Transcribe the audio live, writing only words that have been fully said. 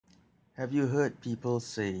Have you heard people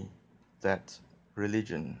say that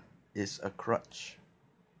religion is a crutch?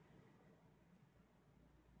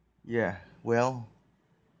 Yeah, well,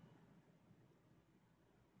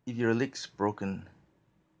 if your leg's broken,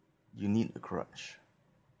 you need a crutch.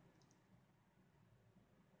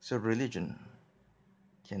 So religion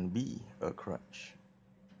can be a crutch.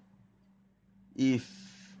 If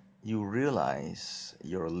you realize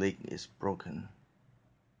your leg is broken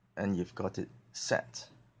and you've got it set,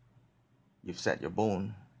 you've set your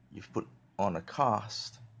bone, you've put on a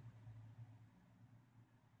cast,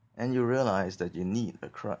 and you realize that you need a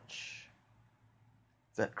crutch,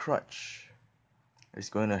 that crutch is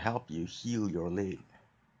going to help you heal your leg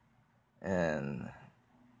and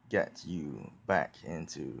get you back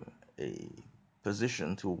into a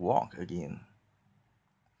position to walk again.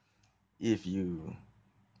 If you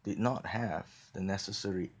did not have the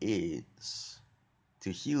necessary aids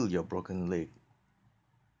to heal your broken leg,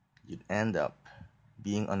 you'd end up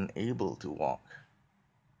being unable to walk,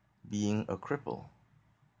 being a cripple.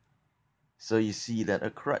 So you see that a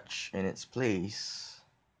crutch in its place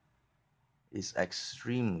is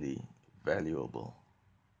extremely valuable.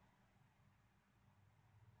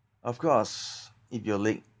 Of course, if your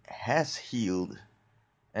leg has healed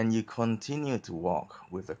and you continue to walk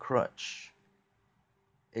with a crutch,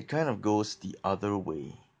 it kind of goes the other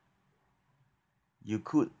way. You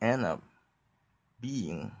could end up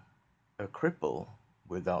being a cripple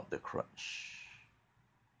without the crutch.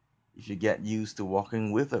 If you get used to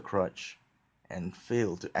walking with a crutch and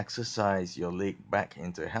fail to exercise your leg back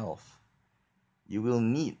into health, you will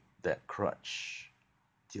need that crutch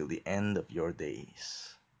till the end of your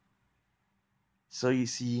days. So you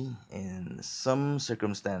see, in some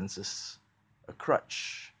circumstances, a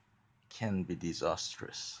crutch can be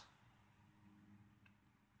disastrous.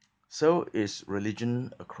 So is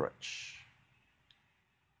religion a crutch?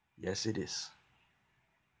 Yes, it is.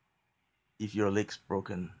 If your leg's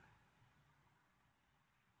broken,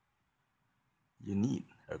 you need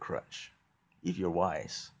a crutch. If you're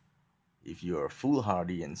wise, if you're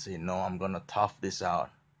foolhardy and say, no, I'm gonna tough this out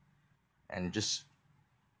and just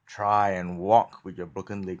try and walk with your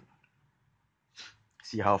broken leg,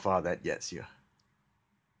 see how far that gets you.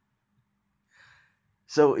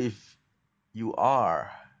 So if you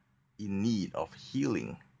are in need of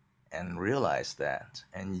healing and realize that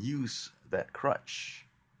and use that crutch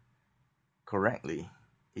correctly,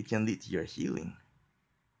 it can lead to your healing.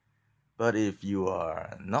 But if you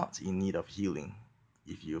are not in need of healing,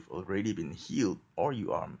 if you've already been healed, or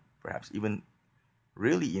you are perhaps even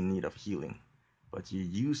really in need of healing, but you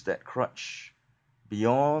use that crutch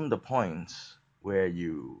beyond the point where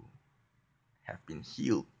you have been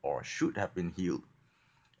healed or should have been healed,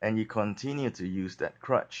 and you continue to use that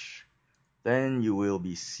crutch, then you will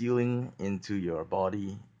be sealing into your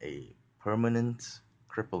body a permanent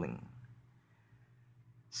crippling.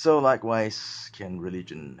 So likewise can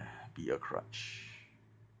religion be a crutch.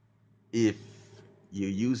 If you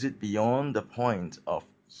use it beyond the point of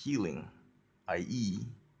healing, i.e.,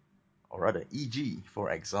 or rather, e.g., for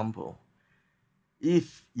example,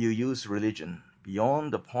 if you use religion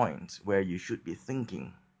beyond the point where you should be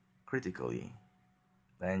thinking critically,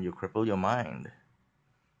 then you cripple your mind.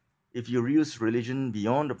 If you use religion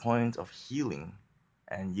beyond the point of healing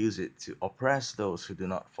and use it to oppress those who do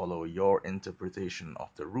not follow your interpretation of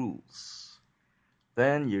the rules,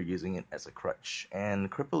 then you're using it as a crutch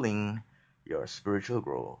and crippling your spiritual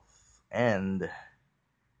growth and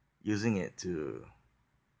using it to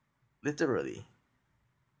literally,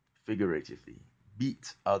 figuratively,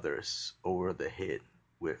 beat others over the head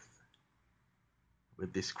with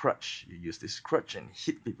this crutch. You use this crutch and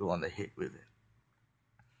hit people on the head with it.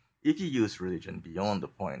 If you use religion beyond the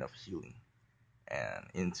point of healing and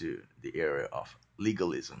into the area of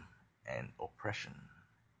legalism and oppression,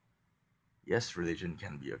 yes, religion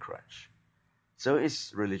can be a crutch. So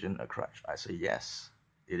is religion a crutch? I say yes,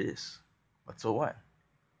 it is. But so what?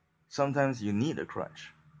 Sometimes you need a crutch.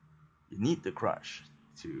 You need the crutch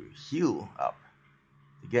to heal up,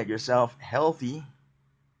 to get yourself healthy,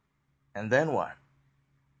 and then what?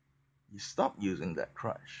 You stop using that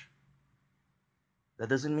crutch. That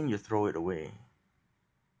doesn't mean you throw it away.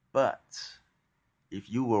 But if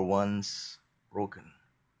you were once broken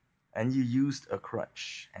and you used a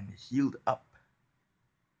crutch and healed up,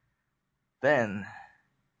 then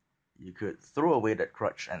you could throw away that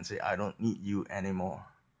crutch and say, I don't need you anymore.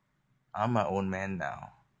 I'm my own man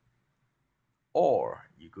now. Or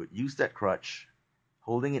you could use that crutch,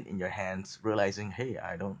 holding it in your hands, realizing, hey,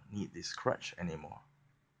 I don't need this crutch anymore.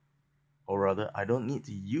 Or rather, I don't need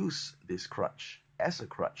to use this crutch as a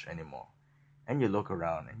crutch anymore. And you look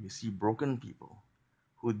around and you see broken people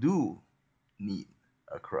who do need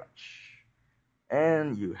a crutch,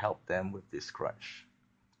 and you help them with this crutch.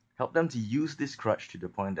 Help them to use this crutch to the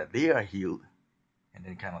point that they are healed, and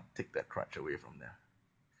then kind of take that crutch away from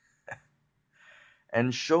them.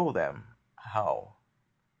 And show them how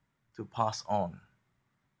to pass on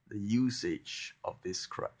the usage of this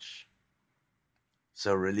crutch.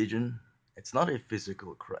 So, religion, it's not a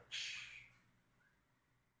physical crutch,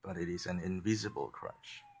 but it is an invisible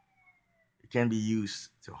crutch. It can be used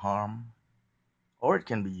to harm, or it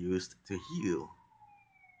can be used to heal.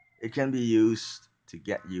 It can be used to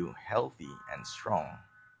get you healthy and strong,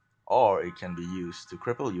 or it can be used to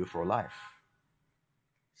cripple you for life.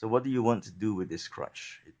 So, what do you want to do with this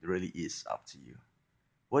crutch? It really is up to you.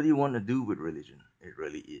 What do you want to do with religion? It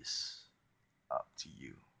really is up to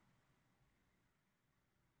you.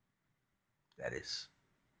 That is,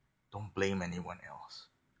 don't blame anyone else.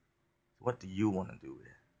 What do you want to do with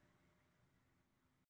it?